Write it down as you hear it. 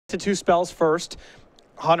to 2 spells first.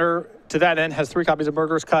 Hunter, to that end, has 3 copies of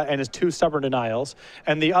Murderous Cut and his 2 Stubborn Denials.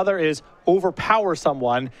 And the other is Overpower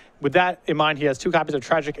Someone. With that in mind, he has 2 copies of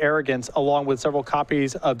Tragic Arrogance, along with several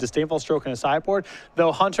copies of Disdainful Stroke in his sideboard.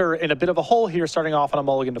 Though Hunter in a bit of a hole here, starting off on a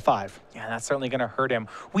mulligan to 5. Yeah, that's certainly going to hurt him.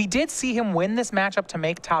 We did see him win this matchup to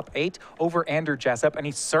make top 8 over Andrew Jessup, and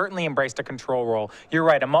he certainly embraced a control role. You're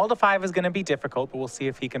right, a mull to 5 is going to be difficult, but we'll see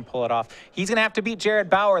if he can pull it off. He's going to have to beat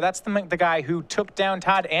Jared Bauer. That's the guy who took down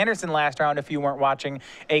Todd Anderson last round, if you weren't watching.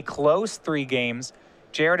 A close 3 games.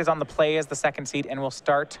 Jared is on the play as the 2nd seed, and will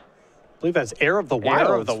start... I believe that's Heir of the Wilds.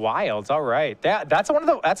 Heir of the Wilds, all right. That's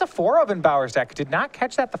a 4 of in Bauer's deck. Did not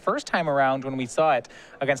catch that the first time around when we saw it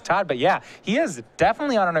against Todd, but yeah, he is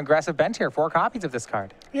definitely on an aggressive bench here. 4 copies of this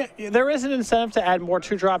card. Yeah, there is an incentive to add more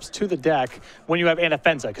 2-drops to the deck when you have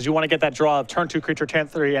Anafenza, because you want to get that draw of turn 2 creature, turn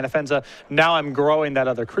 3 Anafenza. Now I'm growing that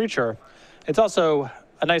other creature. It's also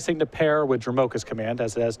a nice thing to pair with Dromoka's Command,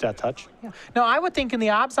 as it has Death Touch. Yeah. No, I would think in the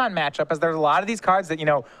Abzan matchup, as there's a lot of these cards that,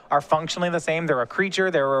 are functionally the same. They're a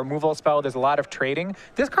creature, they're a removal spell, there's a lot of trading.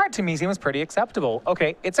 This card to me seems pretty acceptable.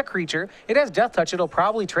 Okay, it's a creature, it has Death Touch, it'll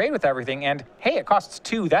probably trade with everything, and hey, it costs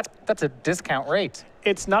 2. That's a discount rate.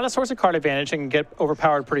 It's not a source of card advantage and can get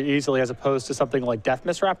overpowered pretty easily as opposed to something like Death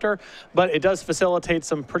Misraptor, but it does facilitate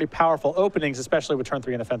some pretty powerful openings, especially with turn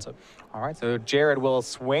 3 and offensive. All right, so Jared will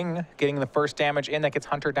swing, getting the first damage in. That gets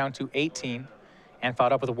Hunter down to 18. And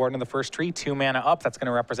followed up with a Warden of the first tree, 2 mana up. That's going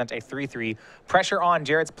to represent a 3/3. Pressure on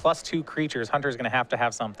Jared's +2 creatures. Hunter's going to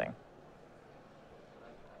have something.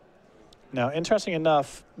 Now, interesting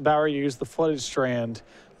enough, Bauer used the Flooded Strand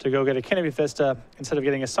to go get a Canopy Vista instead of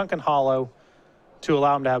getting a Sunken Hollow to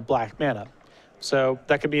allow him to have black mana. So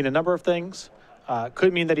that could mean a number of things.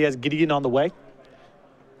 Could mean that he has Gideon on the way.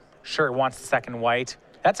 Sure, wants the 2nd white.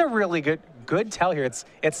 That's a really good tell here. It's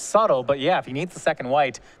subtle, but yeah, if he needs the 2nd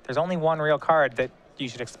white, there's only 1 real card that you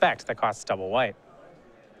should expect that costs double white.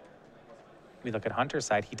 We look at Hunter's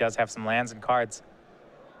side. He does have some lands and cards.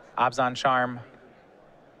 Abzan Charm.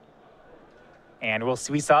 And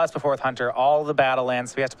we saw this before with Hunter, all the battle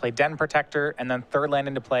lands. So he has to play Den Protector and then 3rd land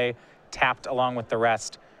into play, tapped along with the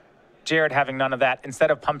rest. Jared having none of that.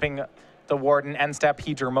 Instead of pumping the Warden end step,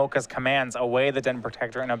 he Dromoka's Commands away the Den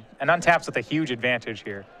Protector and untaps with a huge advantage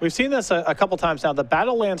here. We've seen this a couple times now. The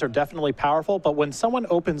battle lands are definitely powerful, but when someone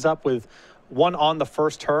opens up with 1 on the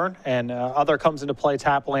first turn and other comes into play,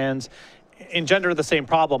 tap lands, engender the same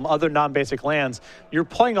problem, other non-basic lands, you're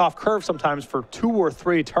playing off curve sometimes for 2 or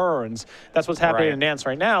 3 turns. That's what's happening in Nance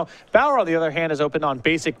right now. Bauer, on the other hand, is open on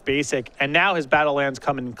basic, and now his battle lands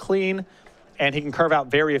come in clean, and he can curve out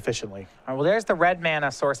very efficiently. All right, well, there's the red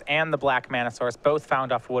mana source and the black mana source, both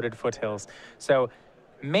found off Wooded Foothills. So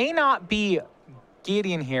may not be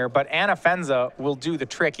Gideon here, but Anafenza will do the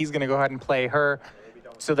trick. He's going to go ahead and play her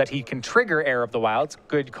so that he can trigger Heir of the Wilds.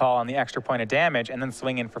 Good call on the extra point of damage, and then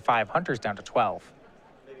swing in for 5 Hunters down to 12.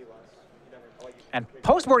 And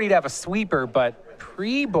post-board, he'd have a sweeper, but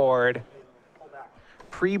pre-board,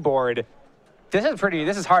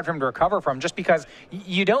 this is hard for him to recover from, just because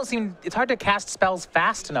it's hard to cast spells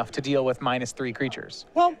fast enough to deal with -3 creatures.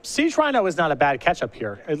 Well, Siege Rhino is not a bad catch-up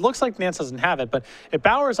here. It looks like Nance doesn't have it, but if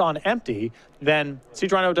Bauer's on empty, then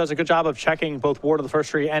Siege Rhino does a good job of checking both Ward of the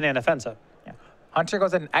First Tree and Anafenza. Yeah. Hunter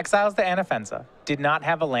goes ahead and exiles the Anafenza. Did not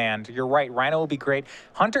have a land. You're right, Rhino will be great.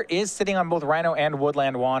 Hunter is sitting on both Rhino and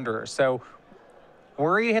Woodland Wanderer, so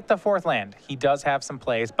worry to hit the 4th land. He does have some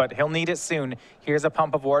plays, but he'll need it soon. Here's a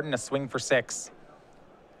Pump of Warden, a swing for 6.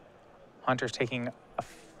 Hunter's taking a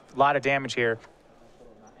lot of damage here.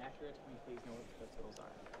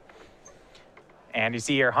 And you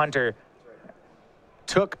see here, Hunter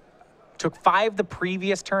took 5 the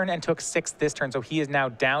previous turn and took 6 this turn, so he is now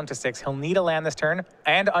down to 6. He'll need a land this turn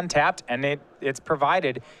and untapped, and it's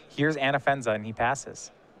provided. Here's Anafenza, and he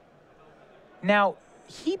passes. Now,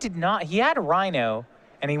 he had Rhino,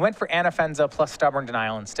 and he went for Anafenza plus Stubborn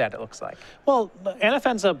Denial instead, it looks like. Well,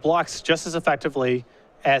 Anafenza blocks just as effectively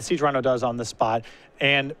as Siege Rhino does on this spot,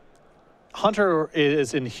 and Hunter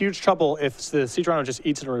is in huge trouble if the Siege Rhino just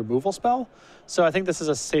eats a removal spell, so I think this is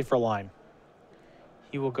a safer line.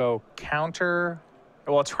 He will go counter.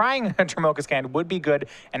 Well, trying Dromoka's Command would be good,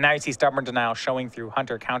 and now you see Stubborn Denial showing through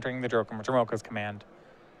Hunter countering the Dromoka's Command.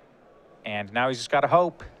 And now he's just got to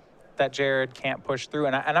hope that Jared can't push through,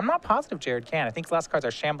 and I'm not positive Jared can. I think his last cards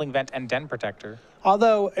are Shambling Vent and Den Protector.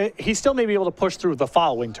 Although he still may be able to push through the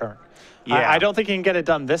following turn. Yeah. I don't think he can get it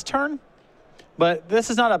done this turn, but this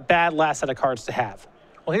is not a bad last set of cards to have.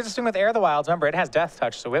 Well, here's the thing with Heir of the Wilds. Remember, it has Death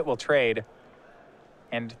Touch, so it will trade.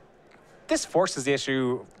 And this forces the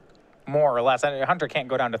issue more or less. Hunter can't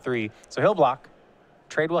go down to 3, so he'll block.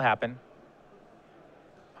 Trade will happen.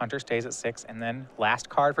 Hunter stays at 6, and then last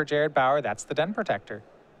card for Jared Bauer, that's the Den Protector.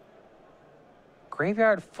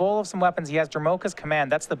 Graveyard full of some weapons. He has Dromoka's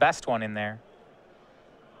Command. That's the best one in there.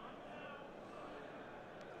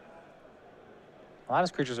 A lot of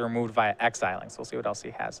his creatures are removed via exiling, so we'll see what else he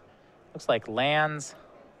has. Looks like lands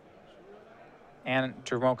and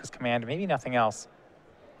Dromoka's Command, maybe nothing else.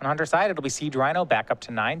 On Hunter's side, it'll be Siege Rhino back up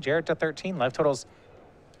to 9, Jared to 13. Life total's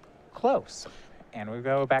close. And we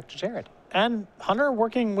go back to Jared. And Hunter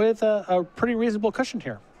working with a pretty reasonable cushion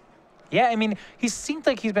here. Yeah, I mean, he seems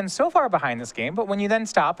like he's been so far behind this game, but when you then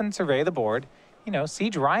stop and survey the board, you know,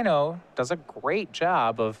 Siege Rhino does a great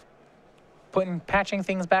job of patching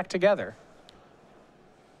things back together.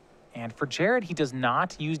 And for Jared, he does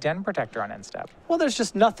not use Den Protector on end step. Well, there's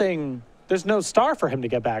just nothing, there's no star for him to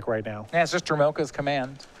get back right now. Yeah, it's just Dromoka's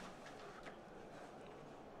Command.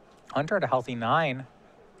 Hunter at a healthy 9.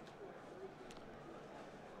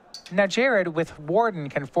 Now, Jared, with Warden,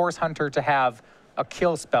 can force Hunter to have a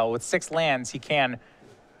kill spell. With 6 lands, he can,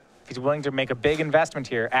 if he's willing to make a big investment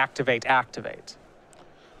here, activate.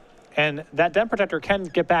 And that Den Protector can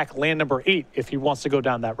get back land number 8 if he wants to go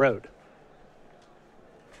down that road.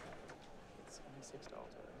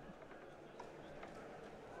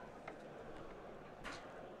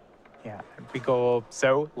 Yeah, we go,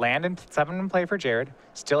 so land and 7 in play for Jared.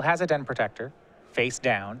 Still has a Den Protector, face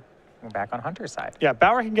down. We're back on Hunter's side. Yeah,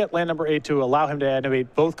 Bauer can get land number 8 to allow him to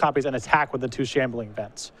animate both copies and attack with the 2 shambling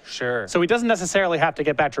vents. Sure. So he doesn't necessarily have to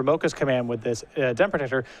get back Dromoka's Command with this Den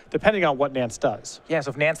Protector, depending on what Nance does. Yeah, so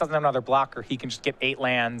if Nance doesn't have another blocker, he can just get 8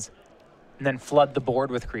 lands and then flood the board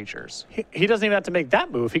with creatures. He doesn't even have to make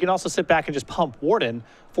that move. He can also sit back and just pump Warden,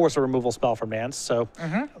 force a removal spell from Nance. So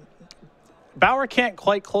Bauer can't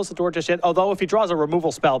quite close the door just yet, although if he draws a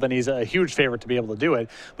removal spell, then he's a huge favorite to be able to do it.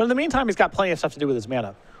 But in the meantime, he's got plenty of stuff to do with his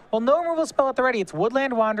mana. Well, no removal spell at the ready. It's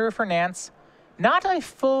Woodland Wanderer for Nance. Not a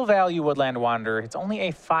full value Woodland Wanderer. It's only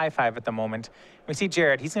a 5/5 at the moment. We see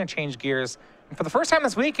Jared. He's going to change gears. And for the first time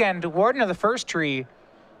this weekend, Warden of the First Tree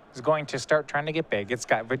is going to start trying to get big. It's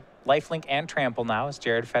got lifelink and trample now, as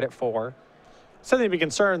Jared fed at 4. Something to be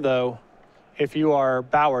concerned, though, if you are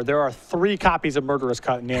Bauer, there are 3 copies of Murderous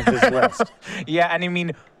Cut in Nance's list. Yeah, and I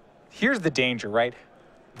mean, here's the danger, right?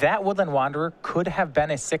 That Woodland Wanderer could have been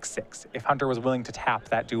a 6/6 if Hunter was willing to tap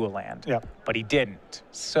that dual land. Yep. But he didn't.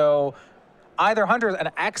 So either Hunter's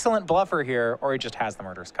an excellent bluffer here, or he just has the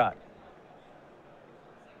Murderous Cut.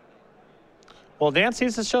 Well, Nance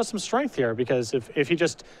needs to show some strength here, because if he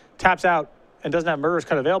just taps out and doesn't have Murderous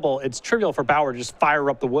Cut available, it's trivial for Bauer to just fire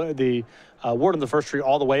up the Warden of the First Tree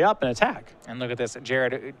all the way up and attack. And look at this.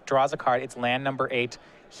 Jared draws a card. It's land number 8.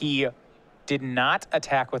 He did not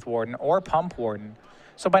attack with Warden or pump Warden.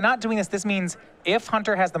 So by not doing this, this means if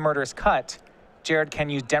Hunter has the Murderous Cut, Jared can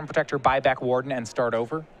use Den Protector, buy back Warden, and start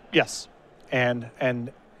over? Yes. And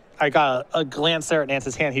I got a glance there at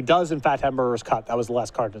Nance's hand. He does, in fact, have Murderous Cut. That was the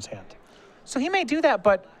last card in his hand. So he may do that,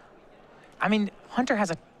 but, I mean, Hunter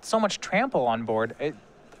has so much trample on board.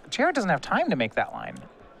 Jared doesn't have time to make that line.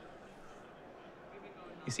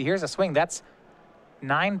 You see, here's a swing. That's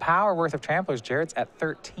 9 power worth of tramplers. Jared's at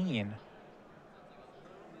 13.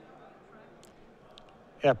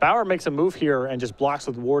 Yeah, Bauer makes a move here and just blocks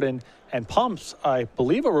with Warden and pumps. I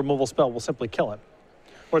believe a removal spell will simply kill it.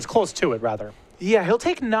 Or it's close to it, rather. Yeah, he'll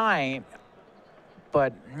take 9,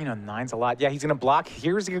 but, you know, 9's a lot. Yeah, he's going to block.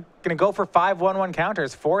 Here's going to go for 5/1/1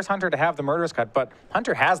 counters, force Hunter to have the Murderous Cut, but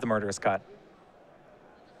Hunter has the Murderous Cut.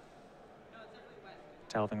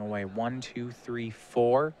 Delving away 1, 2, 3,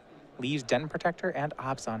 4. Leaves Den Protector and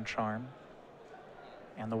Abzan Charm.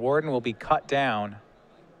 And the Warden will be cut down.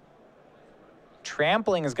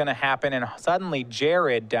 Trampling is going to happen, and suddenly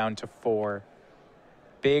Jared down to 4.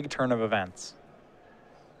 Big turn of events.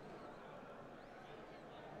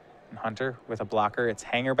 And Hunter with a blocker. It's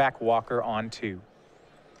Hangerback Walker on 2.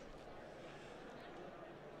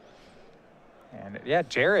 And yeah,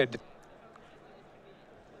 Jared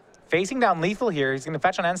facing down lethal here. He's going to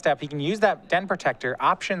fetch on end step. He can use that Den Protector.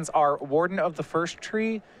 Options are Warden of the First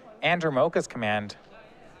Tree and Dromoka's Command.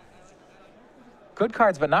 Good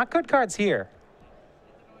cards, but not good cards here.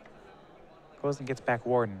 Goes and gets back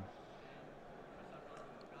Warden.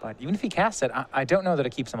 But even if he casts it, I don't know that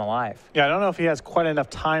it keeps him alive. Yeah, I don't know if he has quite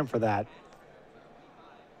enough time for that.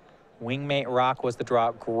 Wingmate Rock was the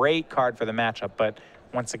draw. Great card for the matchup, but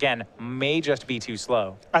once again, may just be too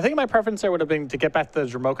slow. I think my preference there would have been to get back to the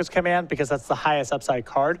Dromoka's Command, because that's the highest upside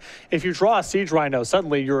card. If you draw a Siege Rhino,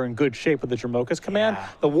 suddenly you're in good shape with the Dromoka's Command. Yeah.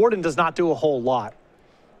 The Warden does not do a whole lot.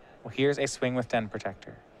 Well, here's a swing with Den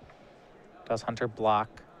Protector. Does Hunter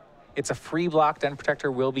block? It's a free block. Den Protector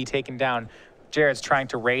will be taken down. Jared's trying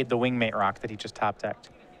to raid the Wingmate Rock that he just top decked.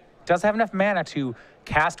 Does have enough mana to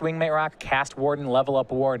cast Wingmate Rock, cast Warden, level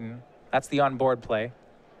up Warden. That's the on-board play.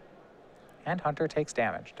 And Hunter takes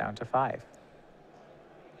damage, down to 5.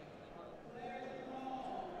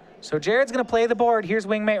 So Jared's going to play the board. Here's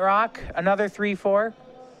Wingmate Rock, another 3/4.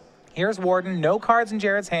 Here's Warden, no cards in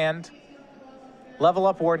Jared's hand. Level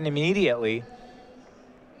up Warden immediately.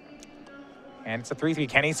 And it's a 3/3.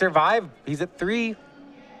 Can he survive? He's at 3.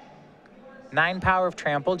 9 power of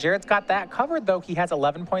trample. Jared's got that covered, though. He has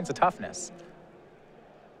 11 points of toughness.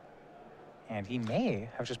 And he may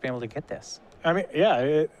have just been able to get this. I mean, yeah,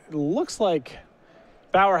 it looks like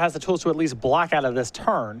Bauer has the tools to at least block out of this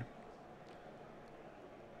turn.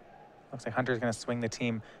 Looks like Hunter's going to swing the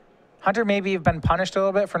team. Hunter maybe have been punished a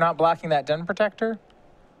little bit for not blocking that Den Protector.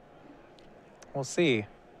 We'll see.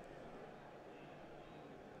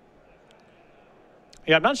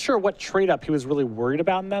 Yeah, I'm not sure what trade-up he was really worried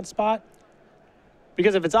about in that spot.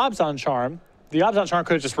 Because if it's Obzon Charm, the Obzon Charm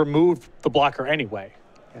could have just removed the blocker anyway.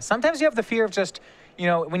 Yeah, sometimes you have the fear of just, you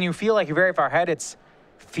know, when you feel like you're very far ahead, it's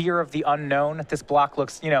fear of the unknown. This block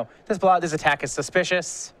looks, you know, this attack is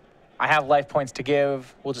suspicious. I have life points to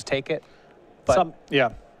give. We'll just take it. But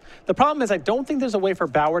yeah. The problem is I don't think there's a way for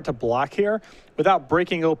Bauer to block here without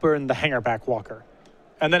breaking open the Hangerback Walker.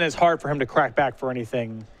 And then it's hard for him to crack back for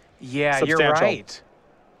anything substantial. You're right.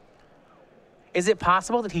 Is it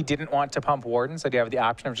possible that he didn't want to pump Warden, so do you have the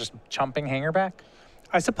option of just chumping Hangerback?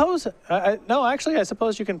 I suppose, no, actually, I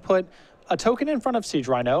suppose you can put a token in front of Siege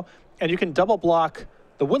Rhino, and you can double block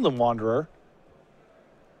the Woodland Wanderer.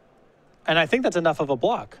 And I think that's enough of a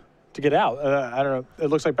block to get out. I don't know. It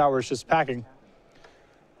looks like Bauer's just packing.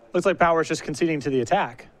 Looks like Bauer's just conceding to the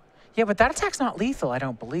attack. Yeah, but that attack's not lethal, I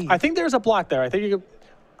don't believe. I think there's a block there. I think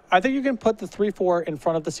you can put the 3/4 in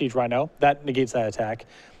front of the Siege Rhino. That negates that attack.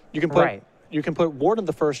 You can put you can put Ward in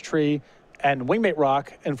the first tree and Wingmate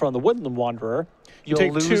Rock in front of the Woodland Wanderer.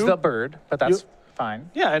 You'll lose the bird, but that's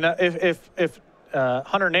fine. Yeah, and if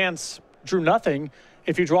Hunter Nance drew nothing,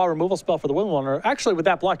 if you draw a removal spell for the Woodland Wanderer, actually with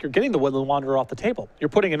that block, you're getting the Woodland Wanderer off the table. You're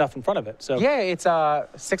putting enough in front of it. So yeah, it's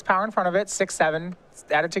 6 power in front of it, 6/7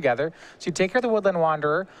 added together. So you take care of the Woodland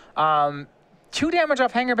Wanderer. 2 damage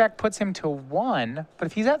off Hangerback puts him to 1, but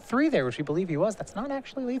if he's at 3 there, which we believe he was, that's not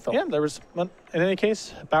actually lethal. Yeah, there was, in any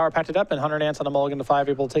case, Bauer packed it up, and Hunter Nance on a mulligan to 5,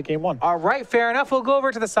 able to take game 1. All right, fair enough. We'll go over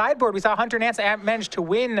to the sideboard. We saw Hunter Nance managed to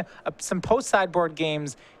win some post-sideboard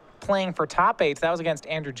games playing for top 8. That was against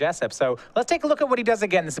Andrew Jessup. So let's take a look at what he does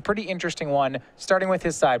again. This is a pretty interesting one, starting with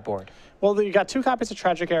his sideboard. Well, you got 2 copies of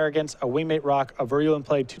Tragic Arrogance, a Wingmate Rock, a Virulent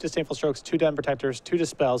Play, 2 Disdainful Strokes, 2 Den Protectors, 2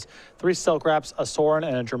 Dispels, 3 Silk Wraps, a Sorin,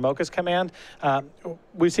 and a Dromoka's Command.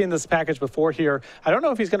 We've seen this package before here. I don't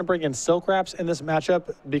know if he's going to bring in Silk Wraps in this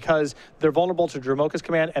matchup because they're vulnerable to Dromoka's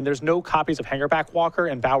Command, and there's no copies of Hangerback Walker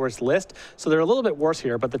in Bauer's list, so they're a little bit worse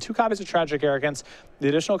here. But the 2 copies of Tragic Arrogance, the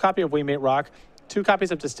additional copy of Wingmate Rock, 2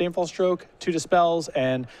 copies of Disdainful Stroke, 2 Dispels,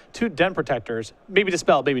 and 2 Den Protectors. Maybe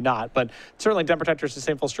Dispel, maybe not, but certainly Den Protectors,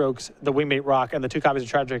 Disdainful Strokes, the Wingmate Rock, and the 2 copies of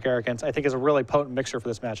Tragic Arrogance, I think is a really potent mixture for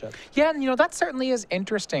this matchup. Yeah, and you know, that certainly is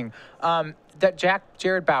interesting. That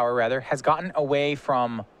Jared Bauer, has gotten away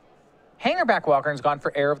from Hangerback Walker and has gone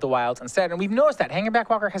for Heir of the Wilds instead. And we've noticed that Hangerback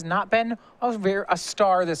Walker has not been a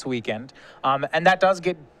star this weekend. And that does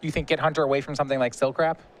get Hunter away from something like Silk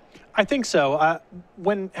Wrap? I think so.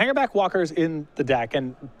 When Hangerback Walker's in the deck,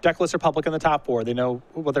 and deck lists are public in the top 4, they know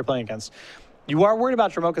what they're playing against. You are worried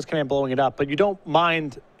about Dromoka's Command blowing it up, but you don't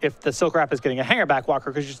mind if the Silk Wrap is getting a Hangerback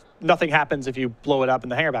Walker because nothing happens if you blow it up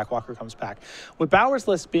and the Hangerback Walker comes back. With Bauer's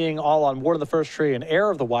list being all on Ward of the First Tree and Heir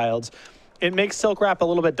of the Wilds, it makes Silk Wrap a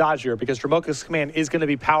little bit dodgier because Dromoka's Command is going to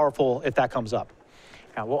be powerful if that comes up.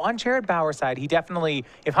 Yeah, well, on Jared Bauer's side, he definitely,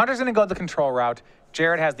 if Hunter's going to go the control route,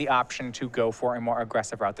 Jared has the option to go for a more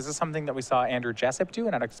aggressive route. This is something that we saw Andrew Jessup do,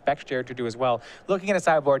 and I'd expect Jared to do as well. Looking at his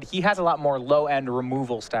sideboard, he has a lot more low-end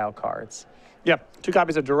removal style cards. Yep, 2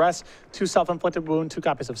 copies of Duress, 2 Self-Inflicted Wound, 2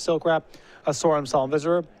 copies of Silk Wrap, a Sorum Solemn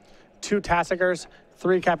Visitor, 2 Tassigers,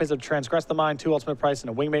 3 copies of Transgress the Mind, 2 Ultimate Price,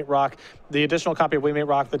 and a Wingmate Rock. The additional copy of Wingmate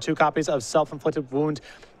Rock, the 2 copies of Self-Inflicted Wound,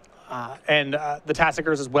 and the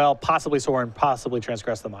Tassigers as well, possibly Sorin, possibly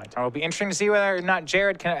Transgress the Mind. It'll be interesting to see whether or not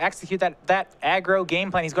Jared can execute that aggro game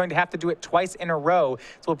plan. He's going to have to do it twice in a row.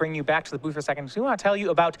 So we'll bring you back to the booth for a second. So we want to tell you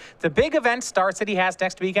about the big event Star City has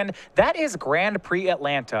next weekend. That is Grand Prix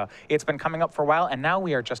Atlanta. It's been coming up for a while, and now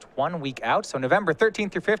we are just 1 week out. So November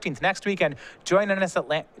 13th through 15th next weekend, join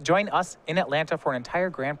us in Atlanta for an entire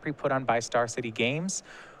Grand Prix put on by Star City Games.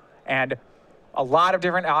 And a lot of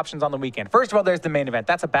different options on the weekend. First of all, there's the main event.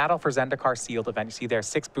 That's a Battle for Zendikar sealed event. You see there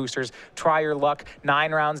 6 boosters, try your luck,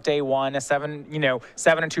 9 rounds day 1, a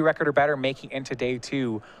 7-2 record or better making into day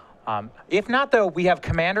 2. If not, though, we have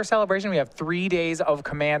Commander Celebration. We have 3 days of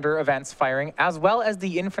Commander events firing, as well as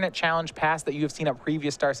the Infinite Challenge Pass that you have seen at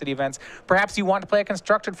previous Star City events. Perhaps you want to play a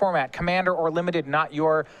constructed format, Commander or Limited, not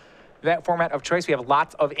your that format of choice. We have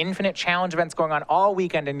lots of Infinite Challenge events going on all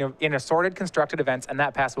weekend in assorted constructed events, and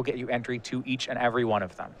that pass will get you entry to each and every one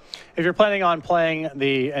of them. If you're planning on playing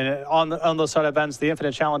on those sort of events, the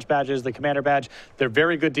Infinite Challenge badges, the Commander badge, they're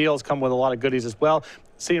very good deals, come with a lot of goodies as well.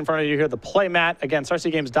 See in front of you here the play mat. Again,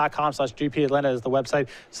 StarCityGames.com/GP Atlanta is the website.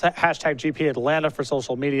 Hashtag GP Atlanta for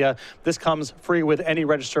social media. This comes free with any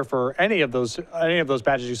register for any of those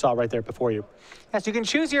badges you saw right there before you. Yes, you can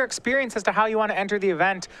choose your experience as to how you want to enter the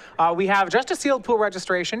event. We have just a sealed pool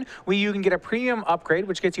registration. You can get a premium upgrade,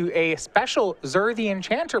 which gets you a special Zur the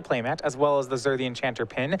Enchanter playmat, as well as the Zur the Enchanter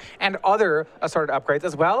pin, and other assorted upgrades,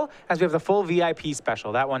 as well as we have the full VIP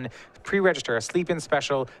special. That one, pre-register, a sleep-in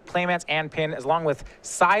special, playmats and pin, along with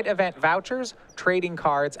side event vouchers, trading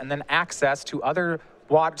cards, and then access to other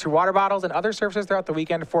water bottles and other services throughout the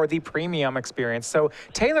weekend for the premium experience. So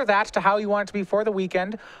tailor that to how you want it to be for the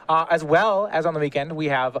weekend, as well as on the weekend we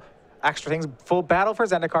have extra things: full Battle for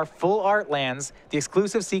Zendikar, full art lands, the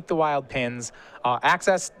exclusive Seek the Wild pins,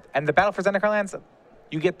 access, and the Battle for Zendikar lands.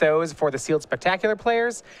 You get those for the Sealed Spectacular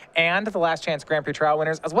players and the Last Chance Grand Prix Trial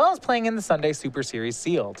winners, as well as playing in the Sunday Super Series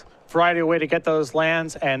Sealed. Variety of way to get those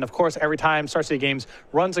lands, and of course, every time Star City Games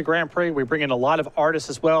runs a Grand Prix, we bring in a lot of artists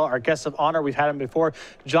as well. Our guests of honor, we've had him before.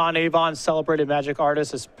 John Avon, celebrated Magic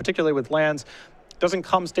artist, is particularly with lands. Doesn't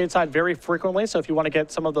come stateside very frequently, so if you want to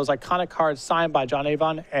get some of those iconic cards signed by John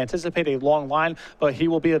Avon, anticipate a long line, but he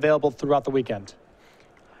will be available throughout the weekend.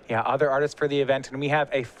 Yeah, other artists for the event, and we have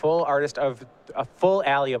a full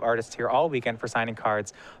alley of artists here all weekend for signing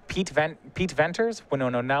cards. Pete Venters,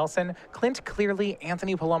 Winona Nelson, Clint Clearly,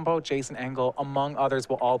 Anthony Palumbo, Jason Engel, among others,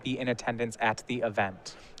 will all be in attendance at the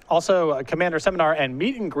event. Also, a Commander Seminar and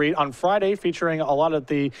Meet and Greet on Friday, featuring a lot of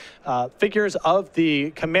the figures of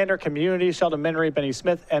the Commander community: Sheldon Minnery, Benny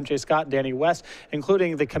Smith, MJ Scott, Danny West,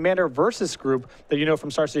 including the Commander Versus group that you know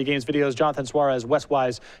from Star City Games videos: Jonathan Suarez, Wes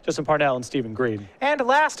Wise, Justin Parnell, and Stephen Green. And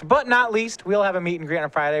last but not least, we'll have a Meet and Greet on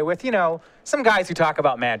Friday with, some guys who talk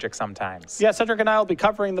about Magic sometimes. Yeah, Cedric and I will be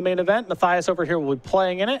covering the main event. Matthias over here will be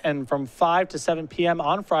playing in it, and from 5 to 7 p.m.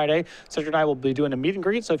 on Friday, Cedric and I will be doing a Meet and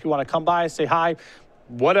Greet, so if you want to come by, say hi,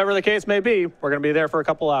 whatever the case may be, we're going to be there for a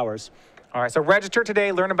couple hours. All right, so register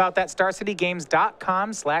today. Learn about that,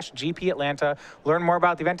 StarCityGames.com/GP Atlanta. Learn more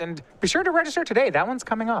about the event, and be sure to register today. That one's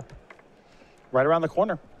coming up. Right around the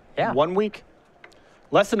corner. Yeah. 1 week.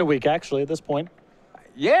 Less than a week, actually, at this point.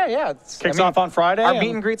 Yeah. Kicks off on Friday. Our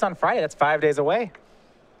meet and greet's on Friday. That's 5 days away.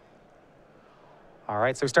 All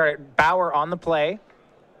right, so we start at Bauer on the play.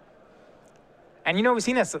 And we've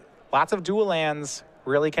seen this. Lots of dual lands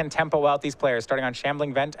really can tempo out these players, starting on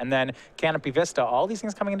Shambling Vent and then Canopy Vista. All these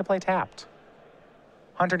things coming into play tapped.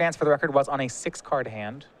 Hunter Nance, for the record, was on a 6-card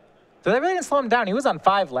hand. So that really didn't slow him down. He was on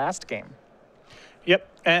 5 last game. Yep,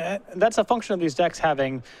 and that's a function of these decks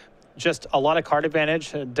having just a lot of card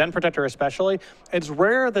advantage, Den Protector especially. It's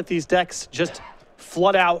rare that these decks just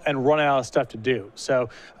flood out and run out of stuff to do. So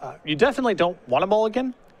you definitely don't want a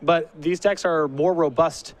mulligan, but these decks are more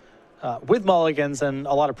robust with mulligans than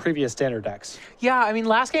a lot of previous standard decks. Yeah,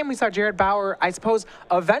 last game we saw Jared Bauer, I suppose,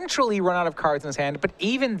 eventually run out of cards in his hand, but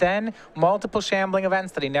even then, multiple shambling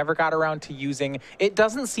events that he never got around to using. It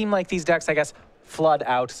doesn't seem like these decks, I guess, flood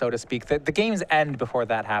out, so to speak. The games end before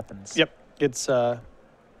that happens. Yep, it's...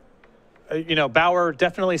 Bauer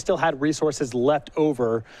definitely still had resources left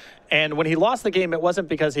over. And when he lost the game, it wasn't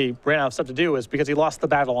because he ran out of stuff to do. It was because he lost the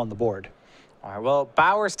battle on the board. All right, well,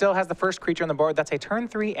 Bauer still has the first creature on the board. That's a turn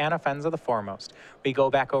 3 Anafenza the Foremost. We go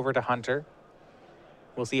back over to Hunter.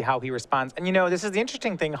 We'll see how he responds. And, this is the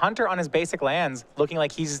interesting thing. Hunter on his basic lands, looking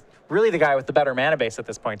like he's really the guy with the better mana base at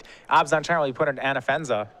this point. Abzan Charlie put an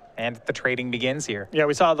Anafenza, and the trading begins here. Yeah,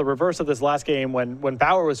 we saw the reverse of this last game when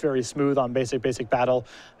Bauer was very smooth on basic battle,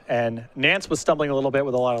 and Nance was stumbling a little bit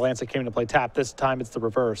with a lot of lands that came into play tap. This time it's the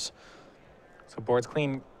reverse. So board's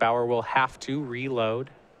clean. Bauer will have to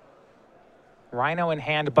reload. Rhino in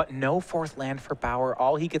hand, but no 4th land for Bauer.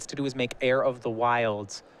 All he gets to do is make Heir of the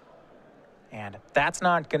Wilds. And that's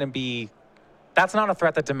not a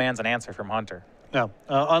threat that demands an answer from Hunter. No,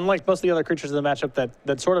 unlike most of the other creatures in the matchup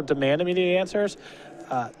that sort of demand immediate answers,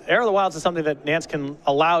 Heir of the Wilds is something that Nance can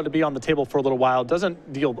allow to be on the table for a little while.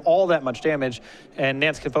 Doesn't deal all that much damage, and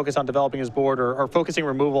Nance can focus on developing his board or focusing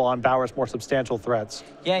removal on Bauer's more substantial threats.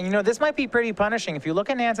 Yeah, this might be pretty punishing. If you look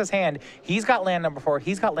at Nance's hand, he's got land number 4,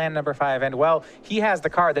 he's got land number 5, and, well, he has the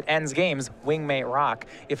card that ends games, Wingmate Rock.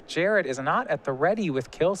 If Jared is not at the ready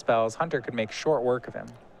with kill spells, Hunter could make short work of him.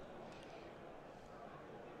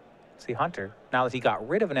 See, Hunter, now that he got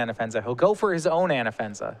rid of an Anafenza, he'll go for his own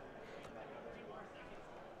Anafenza.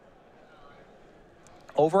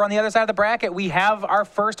 Over on the other side of the bracket, we have our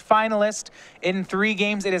first finalist in 3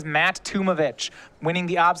 games. It is Matt Tumovich, winning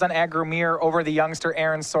the Obs on Agromir over the youngster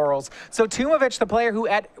Aaron Sorrells. So Tumovich, the player who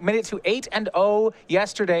made it to 8-0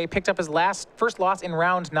 yesterday, picked up his first loss in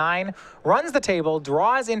round 9, runs the table,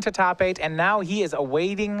 draws into top 8, and now he is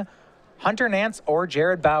awaiting Hunter Nance or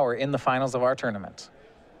Jared Bauer in the finals of our tournament.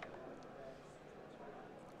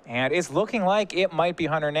 And it's looking like it might be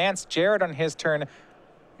Hunter Nance. Jared on his turn,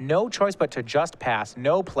 no choice but to just pass,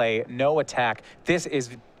 no play, no attack. This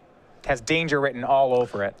has danger written all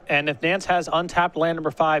over it. And if Nance has untapped land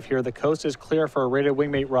number 5 here, the coast is clear for a rated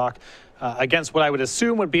Wingmate Rock against what I would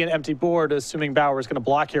assume would be an empty board, assuming Bauer is going to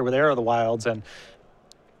block here with Air of the Wilds. And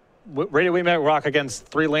rated Wingmate Rock against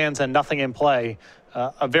 3 lands and nothing in play.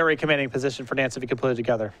 A very commanding position for Nance if he can put it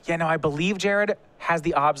together. Yeah, no, I believe Jared has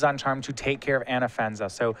the Obs on Charm to take care of Anafenza,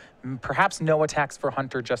 so perhaps no attacks for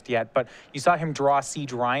Hunter just yet, but you saw him draw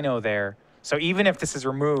Siege Rhino there, so even if this is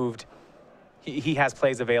removed, he has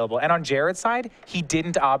plays available. And on Jared's side, he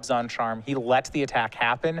didn't Obs on Charm. He let the attack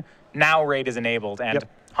happen. Now Raid is enabled, and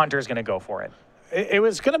Hunter's going to go for it. It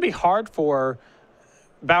was going to be hard for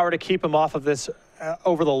Bauer to keep him off of this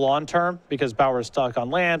over the long term because Bauer is stuck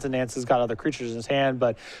on lands and Nance has got other creatures in his hand.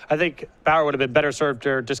 But I think Bauer would have been better served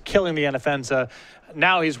just killing the Anafenza.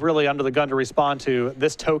 Now he's really under the gun to respond to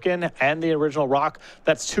this token and the original rock.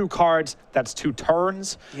 That's 2 cards. That's 2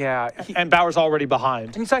 turns. Yeah. And Bauer's already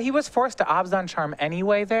behind. And so he was forced to Obs on Charm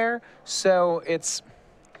anyway there. So it's...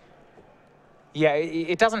 Yeah,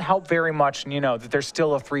 it doesn't help very much, you know, that there's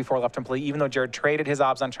still a 3-4 left in play, even though Jared traded his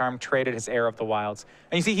Obs on Charm, traded his Air of the Wilds.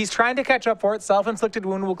 And you see, he's trying to catch up for it. Self-inflicted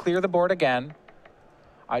wound will clear the board again.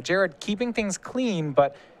 Jared keeping things clean,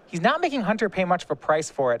 but he's not making Hunter pay much of a price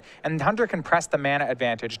for it. And Hunter can press the mana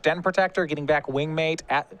advantage. Den Protector getting back Wingmate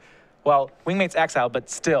well, Wingmate's exiled, but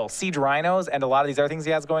still, Siege Rhinos and a lot of these other things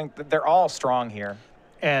he has going, they're all strong here.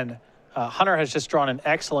 And Hunter has just drawn an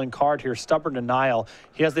excellent card here, Stubborn Denial.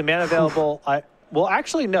 He has the mana available. Well,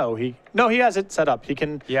 actually, no. He has it set up. He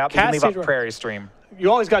can cast he can leave up Prairie Stream.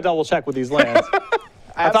 You always got to double check with these lands.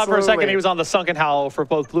 I thought for a second he was on the Sunken Howl for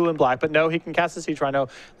both blue and black, but no, he can cast the Siege Rhino,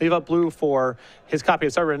 leave up blue for his copy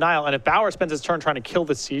of Stubborn Denial, and if Bauer spends his turn trying to kill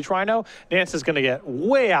the Siege Rhino, Nance is going to get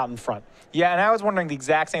way out in front. Yeah, and I was wondering the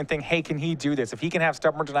exact same thing. Hey, can he do this? If he can have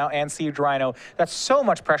Stubborn Denial and Siege Rhino, that's so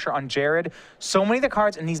much pressure on Jared. So many of the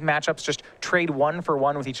cards in these matchups just trade 1 for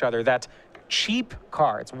 1 with each other. That cheap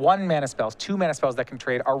cards, 1 mana spells, 2 mana spells that can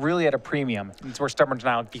trade are really at a premium. It's where Stubborn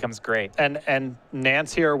Denial becomes great. And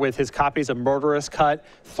Nance here with his copies of Murderous Cut,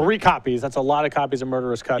 3 copies, that's a lot of copies of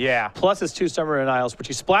Murderous Cut. Yeah. Plus his 2 Stubborn Denials, which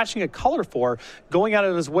he's splashing a color for, going out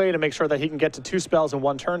of his way to make sure that he can get to 2 spells in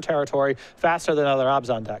 1 turn territory faster than other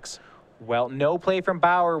Obzon decks. Well, no play from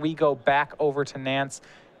Bauer. We go back over to Nance.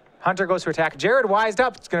 Hunter goes to attack. Jared wised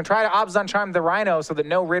up. He's going to try to Obs on Charm the Rhino so that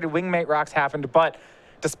no rated Wingmate Rocks happened, but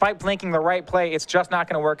despite blanking the right play, it's just not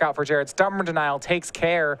going to work out for Jared. Stubborn Denial takes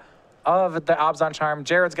care of the Obs on Charm.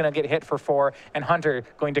 Jared's going to get hit for 4, and Hunter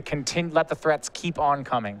going to continue, let the threats keep on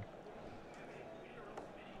coming.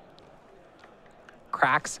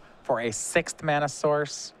 Cracks for a 6th mana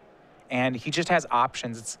source, and he just has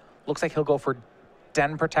options. It looks like he'll go for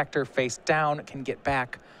Den Protector face down, can get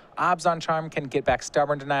back Obs on Charm, can get back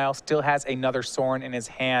Stubborn Denial, still has another Sorin in his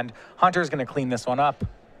hand. Hunter's going to clean this one up.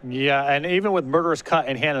 Yeah, and even with Murderous Cut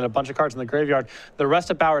in hand and a bunch of cards in the graveyard, the rest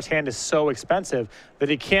of Bauer's hand is so expensive that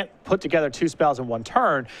he can't put together 2 spells in 1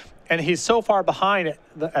 turn. And he's so far behind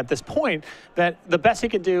at this point that the best he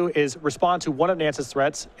can do is respond to one of Nance's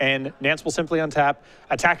threats, and Nance will simply untap,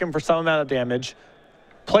 attack him for some amount of damage,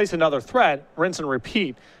 place another threat, rinse and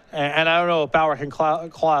repeat. And I don't know if Bauer can claw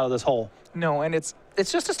out of this hole. No, and it's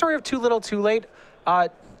just a story of too little, too late.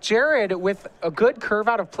 Jared, with a good curve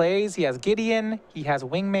out of plays, he has Gideon, he has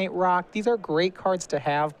Wingmate Rock. These are great cards to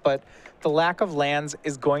have, but the lack of lands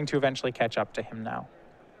is going to eventually catch up to him now.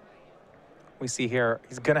 We see here,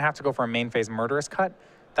 he's going to have to go for a main phase Murderous Cut.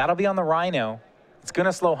 That'll be on the Rhino. It's going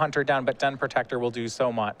to slow Hunter down, but Den Protector will do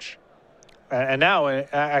so much. And now,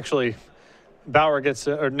 actually, Bauer gets,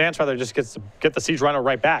 or Nance rather, just gets to get the Siege Rhino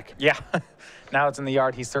right back. Yeah. Now it's in the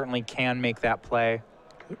yard. He certainly can make that play.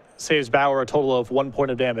 Saves Bauer a total of 1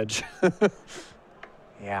 point of damage.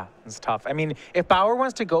 Yeah, it's tough. I mean, if Bauer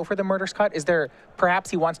wants to go for the Murderous Cut, is there,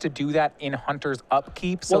 perhaps he wants to do that in Hunter's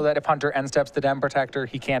upkeep so that if Hunter end steps the Den Protector,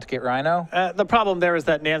 he can't get Rhino? The problem there is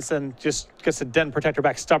that Nance then just gets the Den Protector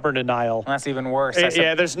back, Stubborn Denial. That's even worse.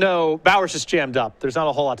 Yeah, there's no, Bauer's just jammed up. There's not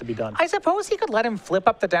a whole lot to be done. I suppose he could let him flip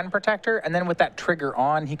up the Den Protector, and then with that trigger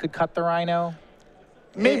on, he could cut the Rhino.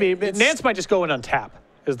 Maybe, but Nance might just go and untap.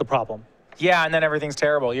 is the problem. Yeah, and then everything's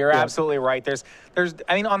terrible. You're absolutely right.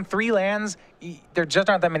 I mean, on 3 lands, there just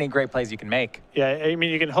aren't that many great plays you can make. Yeah, I mean,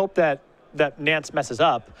 you can hope that Nance messes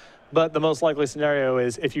up, but the most likely scenario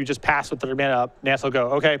is if you just pass with 3 mana up, Nance will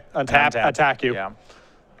go, okay, untap, attack you. Yeah.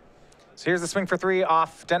 So here's the swing for 3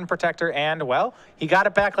 off Den Protector, and, well, he got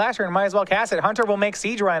it back last turn and might as well cast it. Hunter will make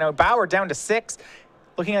Siege Rhino. Bauer down to 6.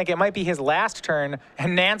 Looking like it might be his last turn,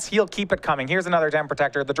 and Nance, he'll keep it coming. Here's another Den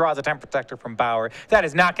Protector. The draw is a Den Protector from Bauer. That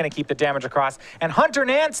is not going to keep the damage across. And Hunter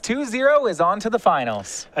Nance, 2-0, is on to the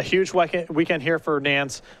finals. A huge weekend here for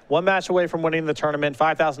Nance. 1 match away from winning the tournament,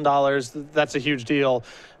 $5,000. That's a huge deal.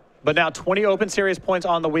 But now 20 Open Series points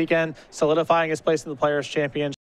on the weekend, solidifying his place in the Players' Championship.